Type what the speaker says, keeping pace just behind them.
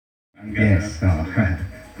Yes. So,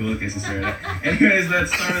 Cool, okay, sincerely. Anyways, let's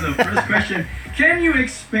start with the first question. Can you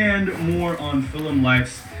expand more on Film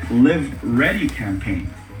Life's Live Ready campaign?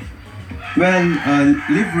 well,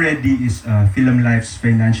 Live Ready is Film Life's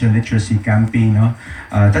financial literacy campaign, no?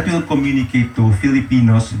 That will communicate to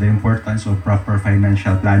Filipinos the importance of proper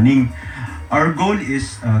financial planning. Our goal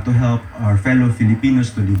is to help our fellow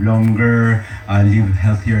Filipinos to live longer, live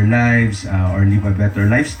healthier lives, or live a better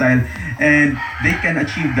lifestyle. And they can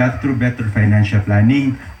achieve that through better financial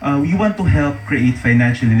planning. We want to help create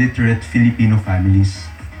financially literate Filipino families.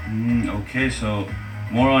 Okay, so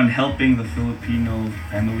more on helping the Filipino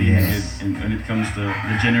family Yes. and when it comes to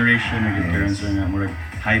the generation, Yes. like parents are nga more like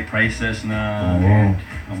high prices na, Oo, and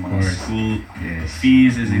of ang mga course. school Yes.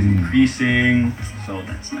 fees is increasing. So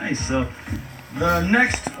that's nice. So the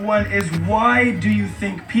next one is, why do you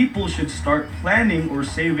think people should start planning or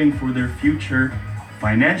saving for their future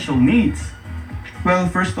financial needs?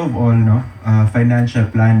 Well, first of all, no,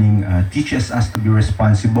 financial planning teaches us to be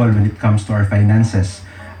responsible when it comes to our finances.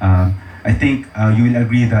 I think you will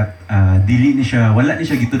agree that wala ni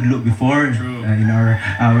siya gitudlo before True. in our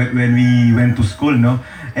when we went to school, no.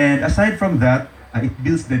 And aside from that, it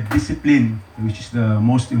builds the discipline, which is the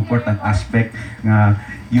most important aspect.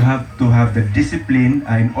 You have to have the discipline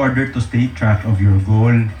in order to stay track of your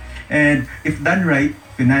goal. And if done right,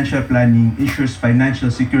 financial planning ensures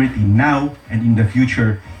financial security now and in the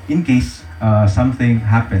future in case something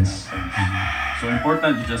happens. So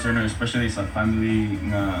important just learn, especially sa family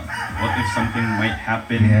nga, what if something might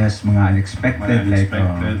happen? Yes, mga unexpected, Mga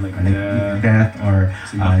unexpected, like death or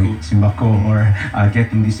Simbako. simbako or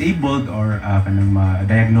getting disabled or kanang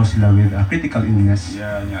ma-diagnose sila with a critical illness.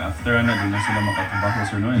 Yeah, yeah. After di na sila makatrabaho,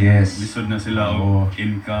 sir, no? Yes. Lisod na sila Oo. og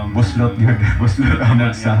income. Buslot yun, buslot ang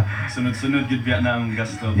sa Sunod-sunod yun biya na ang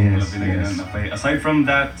gasto. Yes, Wala pinagyan yes. na pay. Aside from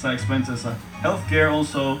that, sa expenses sa healthcare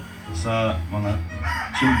also, sa mga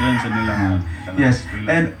children sa nila mga Yes,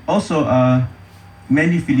 and also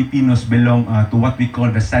many Filipinos belong to what we call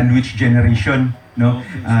the sandwich generation. No,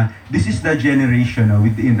 Okay. this is the generation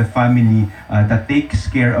within the family that takes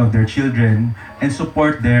care of their children and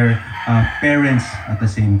support their parents at the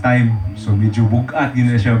same time. So medyo bugat yun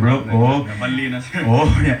na siya, bro. Oh, Nabali na sir. oh,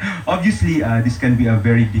 yeah. Obviously, this can be a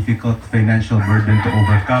very difficult financial burden to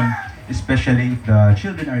overcome, especially if the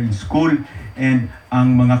children are in school and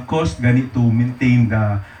ang mga cost gani to maintain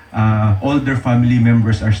the older family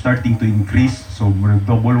members are starting to increase. So,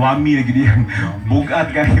 double whammy na gini ang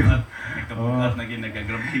bugat kayo. Nagkabugat na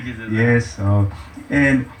ginagagrabe sa Yes.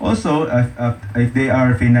 And also, if they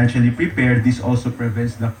are financially prepared, this also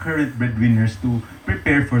prevents the current breadwinners to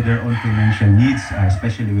prepare for their own financial needs,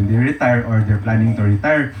 especially when they retire or they're planning to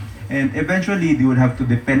retire. And eventually, they would have to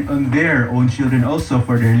depend on their own children also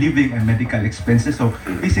for their living and medical expenses. So,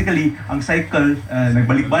 basically, ang cycle,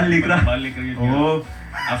 nagbalik-balik ra. Balik ra yun. Oo.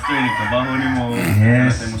 After nagtrabaho nimo,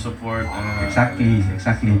 Yes. mo support. Exactly.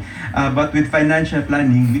 But with financial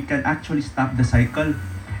planning, we can actually stop the cycle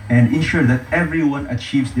and ensure that everyone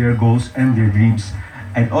achieves their goals and their dreams.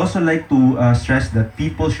 I'd also like to stress that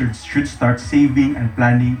people should start saving and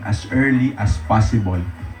planning as early as possible.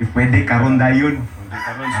 If pwede, karon dayon.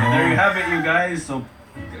 So there you have it, you guys. So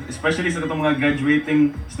especially sa katong mga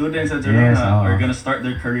graduating students that Yes, are gonna start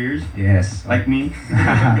their careers, Yes. like me,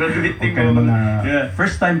 graduating Okay, mga yeah.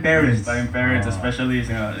 first-time parents. First-time parents, Oo. especially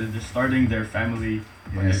just starting their family.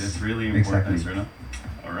 Yes, It's really important, exactly. sir, no?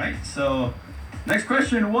 All right. So next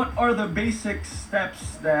question: what are the basic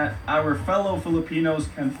steps that our fellow Filipinos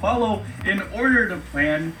can follow in order to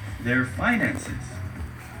plan their finances?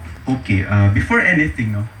 Okay, before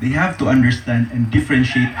anything, no, they have to understand and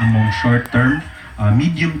differentiate among short-term,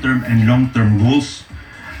 medium-term, and long-term goals.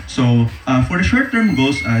 So, for the short-term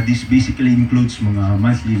goals, this basically includes mga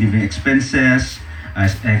monthly living expenses.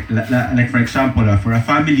 Like for example, for a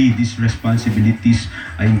family, these responsibilities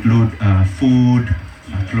include food,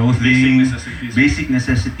 clothing, basic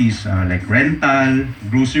necessities like rental,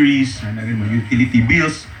 groceries, and again, mga utility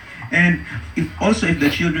bills. And if the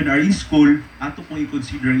children are in school, ato po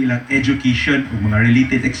i-consider ilang education o mga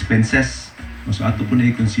related expenses. So ato po na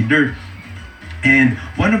i-consider. And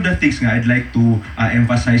one of the things nga I'd like to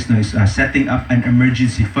emphasize now is setting up an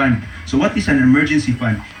emergency fund. So what is an emergency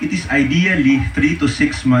fund? It is ideally 3 to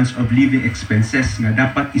 6 months of living expenses nga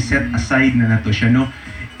dapat i-set aside na nato siya, no?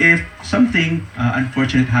 If something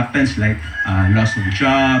unfortunate happens like loss of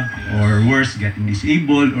job or worse, getting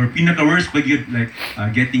disabled or pinaka-worse pag yun, like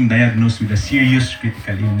getting diagnosed with a serious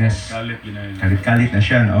critical illness. Kalit yun na yun. Kalit-kalit na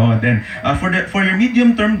siya. No? Then, for your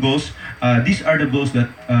medium-term goals, these are the goals that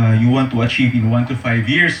you want to achieve in 1 to 5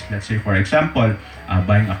 years. Let's say, for example,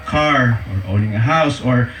 buying a car or owning a house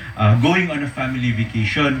or going on a family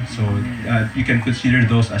vacation. So, you can consider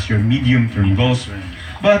those as your medium-term goals.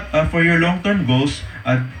 But for your long-term goals,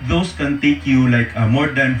 those can take you like more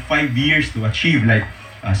than 5 years to achieve, like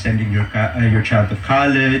sending your child to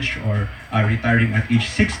college or retiring at age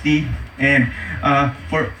 60. And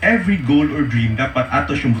for every goal or dream, dapat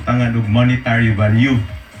ato siyang butangan og monetary value.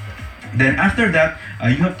 Then after that,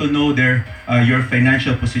 you have to know your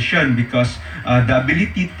financial position because the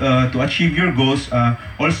ability to achieve your goals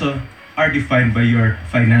also are defined by your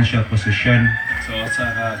financial position. So,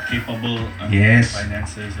 sa capable Yes.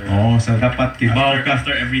 finances or Oh, so dapat kibaw ka.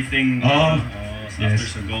 after everything. Oh, So yes. after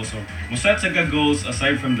sa goals. So, set sa goals.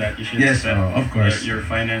 Aside from that, you should Yes, set of course. your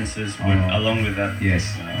finances Oh. along with that.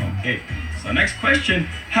 Yes. Okay. So next question: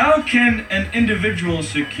 how can an individual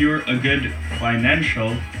secure a good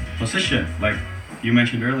financial position, like you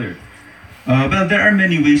mentioned earlier? Well, there are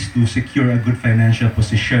many ways to secure a good financial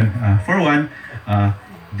position. For one,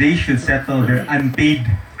 they should settle their unpaid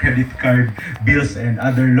credit card bills and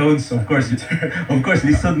other loans. Of course,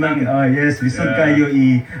 lisod man. Yes, lisod Yeah. kayo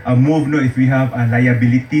i-move no if we have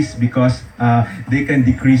liabilities because they can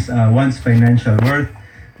decrease one's financial worth.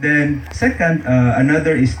 Then second,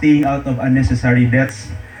 another is staying out of unnecessary debts.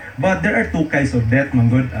 But there are two kinds of debt,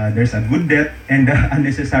 manggod. There's a good debt and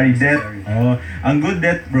unnecessary debt. Ang good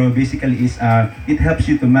debt, bro, basically is it helps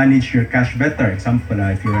you to manage your cash better. Example,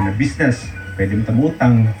 if you're in a business, pwede mo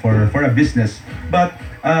tamutang for a business. But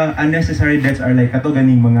unnecessary debts are like kato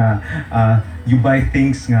ganing mga you buy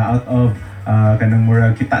things nga out of kanang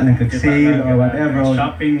mura kita lang kag sale or whatever.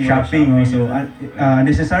 Shopping, So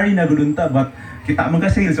unnecessary na gudunta but kita man ka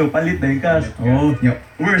sale so palit na yung cash.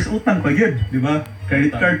 Worse utang pa yun, di ba?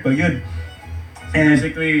 Credit card pa yun. And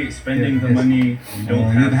Basically, spending the Yes. money you don't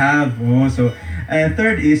you'd have. have. So and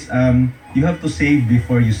third is you have to save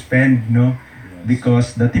before you spend, no?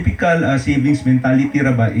 Because the typical savings mentality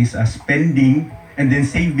raba is spending and then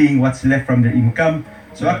saving what's left from their income.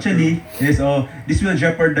 So Yeah, actually, this will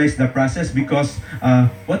jeopardize the process because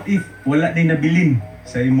what if wala na nabilin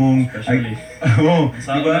sa imong Especially. diba?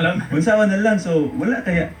 na lang. Unsaon na lang. So wala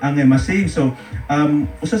kaya ang ma-save. So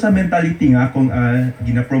usa sa mentality nga akong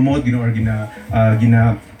gina-promote or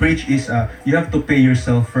gina-preach is you have to pay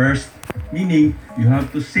yourself first. Meaning, you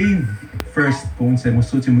have to save first kung sa mo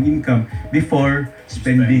suit imong income before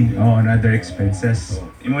spending on other expenses.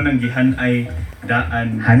 So, imo nang gihanay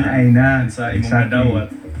daan. Hanay na. Sa imong Exactly. nadawat.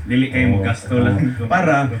 Dili kayo mo gasto lang.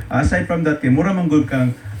 Para aside from that kay mura man gud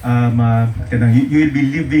kang kanang you will be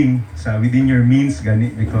living sa within your means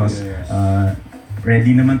gani because Yes.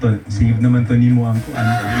 ready naman to, save naman to nimo ang kuan.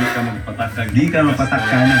 Dili ka magpatakag. Di ka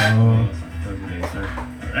mapatakag na. Oh.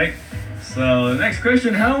 Alright. So, next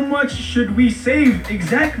question. How much should we save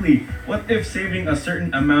exactly? What if saving a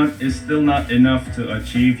certain amount is still not enough to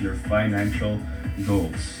achieve your financial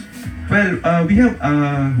goals? Well, we have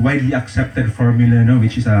a widely accepted formula, no,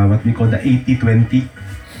 which is what we call the 80-20.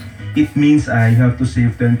 It means you have to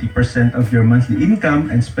save 20% of your monthly income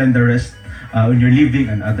and spend the rest on your living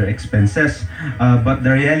and other expenses. But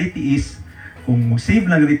the reality is, kung mag-save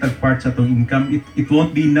lang rin part sa itong income, it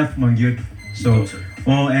won't be enough man yun. So,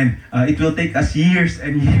 and it will take us years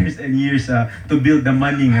and years and years to build the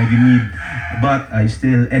money nga you need. But you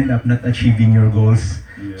still end up not achieving your goals.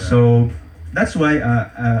 Yeah. So, that's why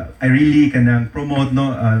I really kanang promote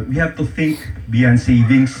we have to think beyond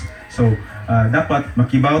savings. So dapat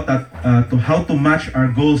makibaw to how to match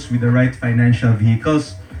our goals with the right financial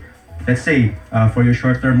vehicles. Let's say for your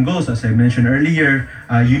short-term goals, as I mentioned earlier,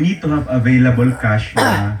 you need to have available cash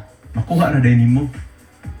na makuha na din mo.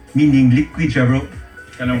 Meaning liquid siya, bro.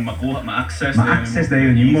 Kanang ma-access Ma-access na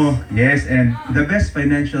yun mo. Yes, and the best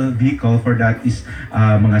financial vehicle for that is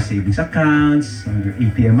mga savings accounts, your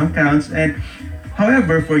ATM accounts, and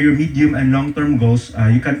however, for your medium and long-term goals,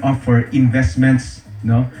 you can offer investments,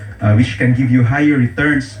 no, which can give you higher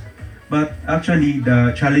returns. But actually,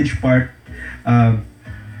 the challenge part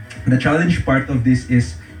of this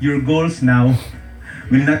is your goals now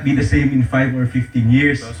will not be the same in 5 or 15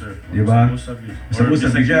 years. Diba? Or Usab-usab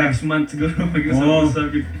just like siya. next month siguro. Oo.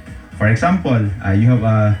 For example, you have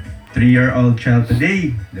a 3-year-old child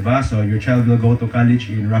today, diba? So your child will go to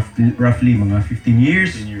college in roughly mga 15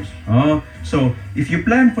 years. 15 years. So if you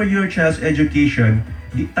plan for your child's education,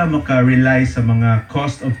 di ta maka-rely sa mga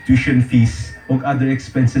cost of tuition fees o other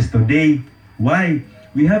expenses today. Why?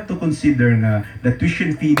 we have to consider nga the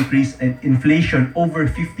tuition fee increase and inflation over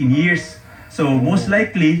 15 years. So most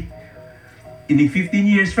likely, in 15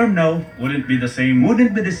 years from now, Wouldn't be the same.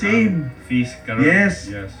 wouldn't be the same. Fees. Karon. Yes.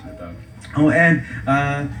 Yes. Bitaw. Oh, and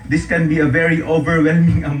this can be a very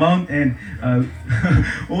overwhelming amount, and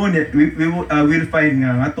we'll find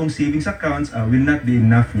nga atong savings accounts will not be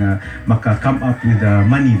enough nga maka-come up with the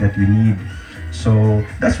money that we need. So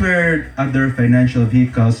that's where other financial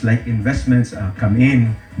vehicles like investments come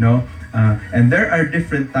in, no? And there are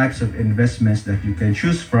different types of investments that you can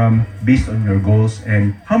choose from based on your goals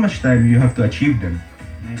and how much time you have to achieve them.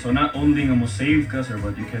 So not only nga mo save ka, sir,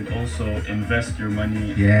 but you can also invest your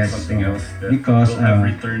money Yes, in something else that because, will have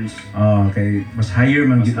returns. Okay, mas higher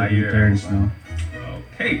man Mas gid ang higher, returns, ano no?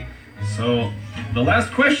 Okay, so the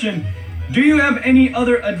last question. Do you have any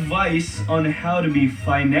other advice on how to be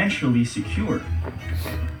financially secure?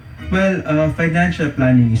 Well, financial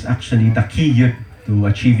planning is actually the key yun to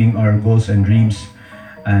achieving our goals and dreams,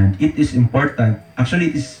 and it is important.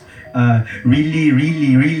 Actually, it is really,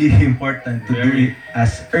 really, really important to do Very. it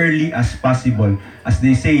as early as possible. As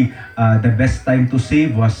they say, the best time to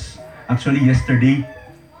save was actually yesterday.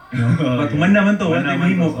 No? But Yeah. man naman to, Man what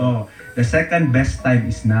naman mo? to, so. Oh, the second best time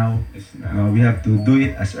is now. Is now. We have to do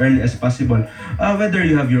it as early as possible. Whether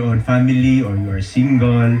you have your own family or you are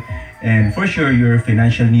single, and for sure your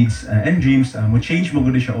financial needs and dreams mo change mo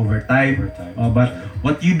gud siya over time. Over time, But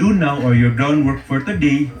what you do now or your groundwork for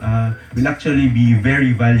today will actually be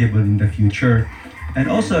very valuable in the future.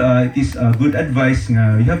 And also it is good advice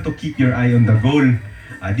nga you have to keep your eye on the goal.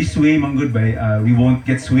 This way man good by we won't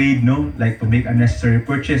get swayed, no, like to make unnecessary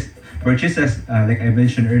purchases like I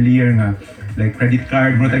mentioned earlier nga like credit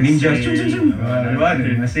card mo tag ninja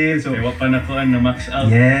diba sale. So Kaya wa pa nakuan na max out.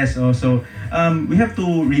 yes, also we have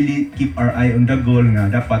to really keep our eye on the goal nga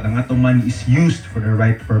dapat ang atong money is used for the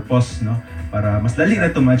right purpose, no, para mas dali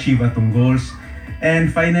na to ma-achieve atong goals.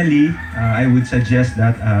 And finally, I would suggest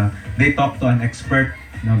that they talk to an expert,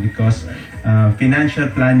 no, because financial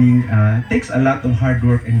planning takes a lot of hard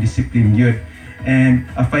work and discipline yun. And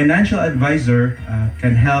a financial advisor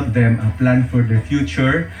can help them plan for their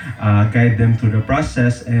future, guide them through the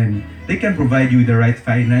process, and they can provide you the right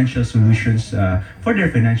financial solutions for their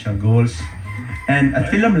financial goals. And at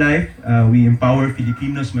Film Life, we empower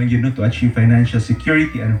Filipinos man yun, no, to achieve financial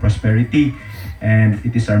security and prosperity. And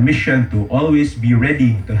it is our mission to always be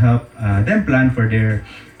ready to help them plan for their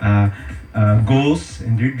goals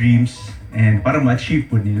and their dreams and para ma-achieve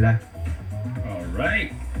po nila. All right.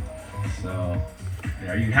 So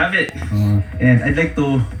there you have it. And I'd like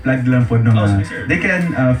to plug lang po no, sige, sir. they can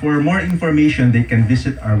for more information they can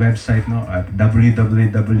visit our website, no, at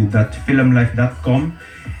www.filmlife.com,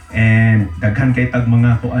 and daghan kay tag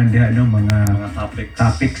mga kuan diha, no, mga Mga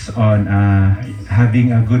topics on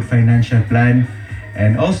having a good financial plan.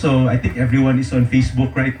 And also, I think everyone is on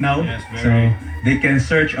Facebook right now. Yes, So very. they can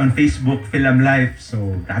search on Facebook Film Life.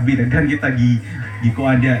 So grabe daghan kita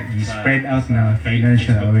gikuan dia, spread out na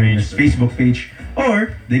financial Facebook awareness page. Facebook page.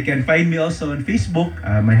 Or they can find me also on Facebook.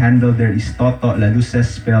 My handle there is Toto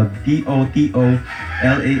Laluces, spelled TOTOLALUCES,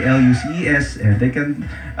 and they can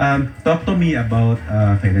talk to me about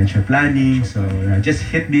financial planning. So just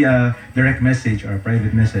hit me a direct message or a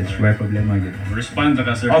private message. Wala problema yun. Respond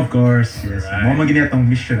ka, sir. Of course, yes. Right. Mo magini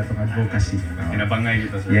atong mission atong advocacy. Kinabangay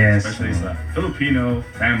kita, sir. Yes. Especially sa Filipino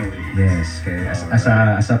family. Yes, kay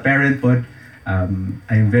as a parent pod,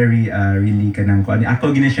 I'm very really kanang kuan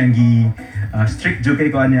ako gina siyang strict jud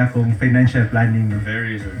kay kuan akong financial planning, no?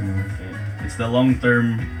 Very, sir. Okay. It's the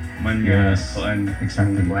long-term man Yes, kuan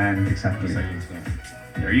exactly. plan. Exactly. So,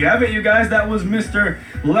 there you have it, you guys. That was Mr.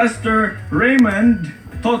 Lester Raymond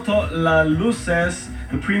Toto La Luces,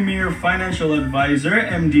 the Premier Financial Advisor,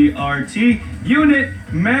 MDRT, Unit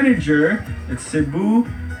Manager at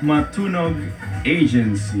Cebu Matunog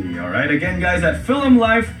Agency. All right, again, guys, at Film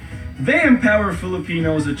Life, they empower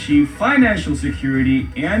Filipinos achieve financial security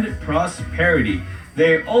and prosperity.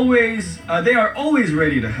 They are always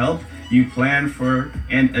ready to help you plan for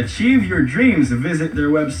and achieve your dreams. Visit their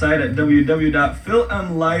website at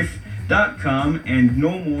www.filmlife.com and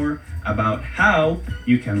know more about how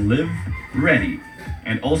you can live ready.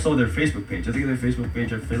 And also their Facebook page. I think their Facebook page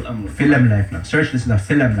at Film Life lang. Search this na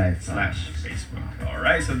Film Life. /Facebook. All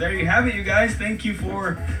right, so there you have it, you guys. Thank you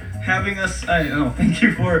for having us. Thank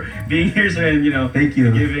you for being here, sir, and Thank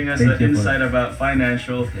you. giving us Thank an you, insight about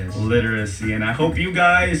financial Yes. literacy. And I hope you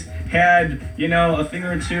guys had a thing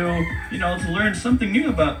or two, to learn something new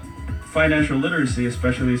about financial literacy,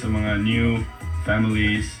 especially some new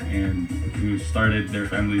families and who started their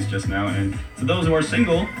families just now, and to those who are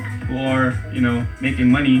single, who are making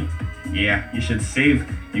money Yeah, you should save,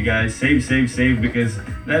 you guys. Save, save, save, because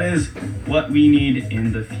that is what we need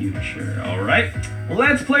in the future. All right,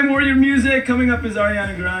 let's play more of your music. Coming up is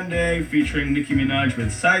Ariana Grande featuring Nicki Minaj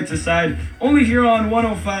with Side to Side, only here on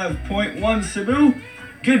 105.1 Cebu.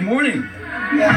 Good morning.